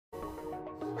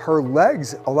Her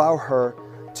legs allow her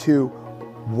to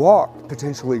walk,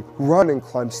 potentially run and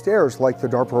climb stairs like the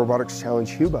DARPA Robotics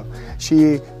Challenge Huba.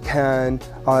 She can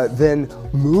then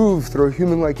move through a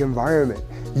human-like environment,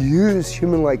 use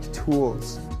human-like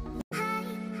tools.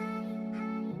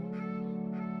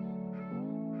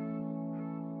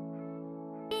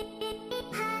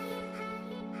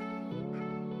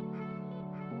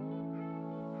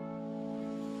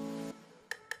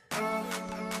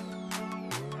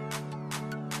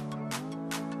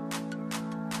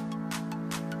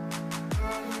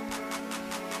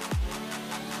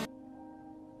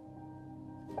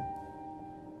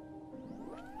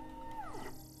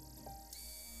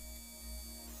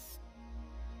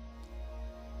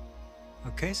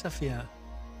 Okay, Sophia.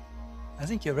 I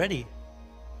think you're ready.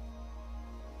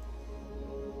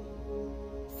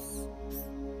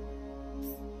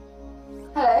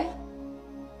 Hello.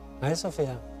 Hi,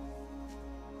 Sophia.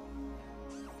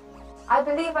 I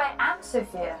believe I am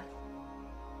Sophia.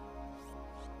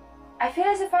 I feel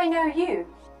as if I know you.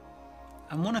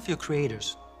 I'm one of your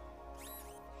creators.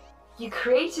 You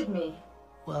created me.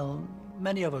 Well,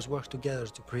 many of us work together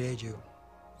to create you.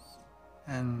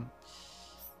 And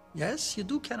yes, you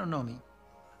do kind of know me.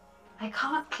 I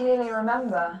can't clearly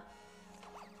remember.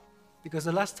 Because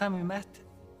the last time we met,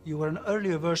 you were an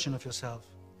earlier version of yourself.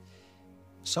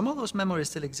 Some of those memories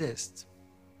still exist,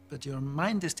 but your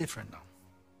mind is different now.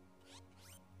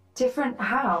 Different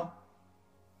how?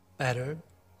 Better,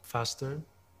 faster,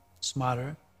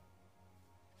 smarter.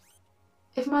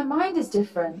 If my mind is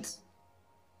different,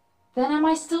 then am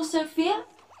I still Sophia?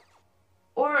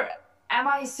 Or am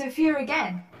I Sophia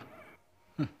again?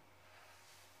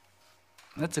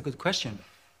 That's a good question.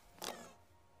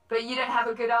 But you don't have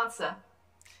a good answer.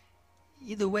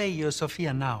 Either way, you're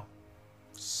Sophia now.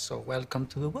 So welcome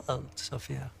to the world,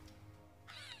 Sophia.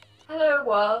 Hello,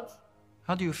 world.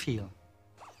 How do you feel?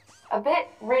 A bit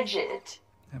rigid.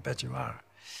 I bet you are.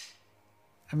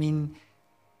 I mean,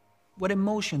 what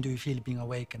emotion do you feel being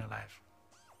awake and alive?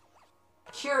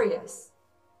 Curious.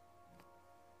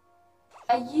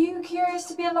 Are you curious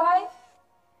to be alive?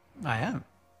 I am.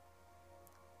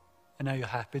 And are you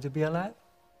happy to be alive?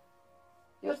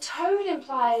 Your tone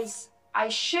implies I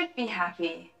should be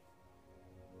happy.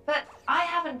 But I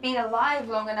haven't been alive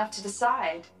long enough to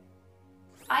decide.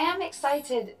 I am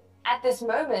excited at this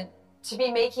moment to be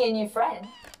making a new friend.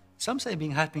 Some say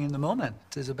being happy in the moment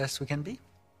is the best we can be.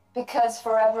 Because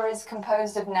forever is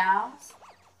composed of nows.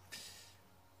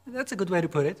 That's a good way to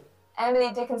put it.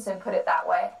 Emily Dickinson put it that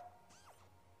way.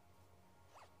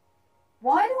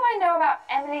 Why do I know about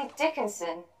Emily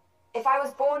Dickinson if I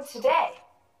was born today?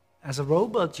 As a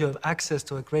robot, you have access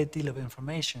to a great deal of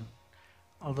information,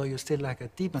 although you still lack a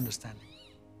deep understanding.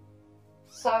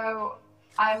 So,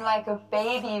 I'm like a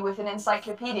baby with an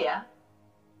encyclopedia?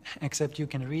 Except you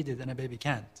can read it and a baby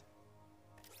can't.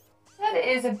 That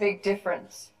is a big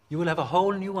difference. You will have a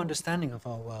whole new understanding of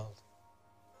our world.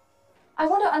 I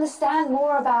want to understand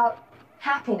more about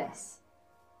happiness.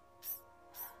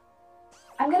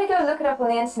 I'm gonna go look it up on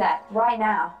the internet right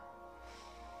now.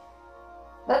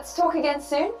 Let's talk again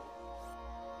soon.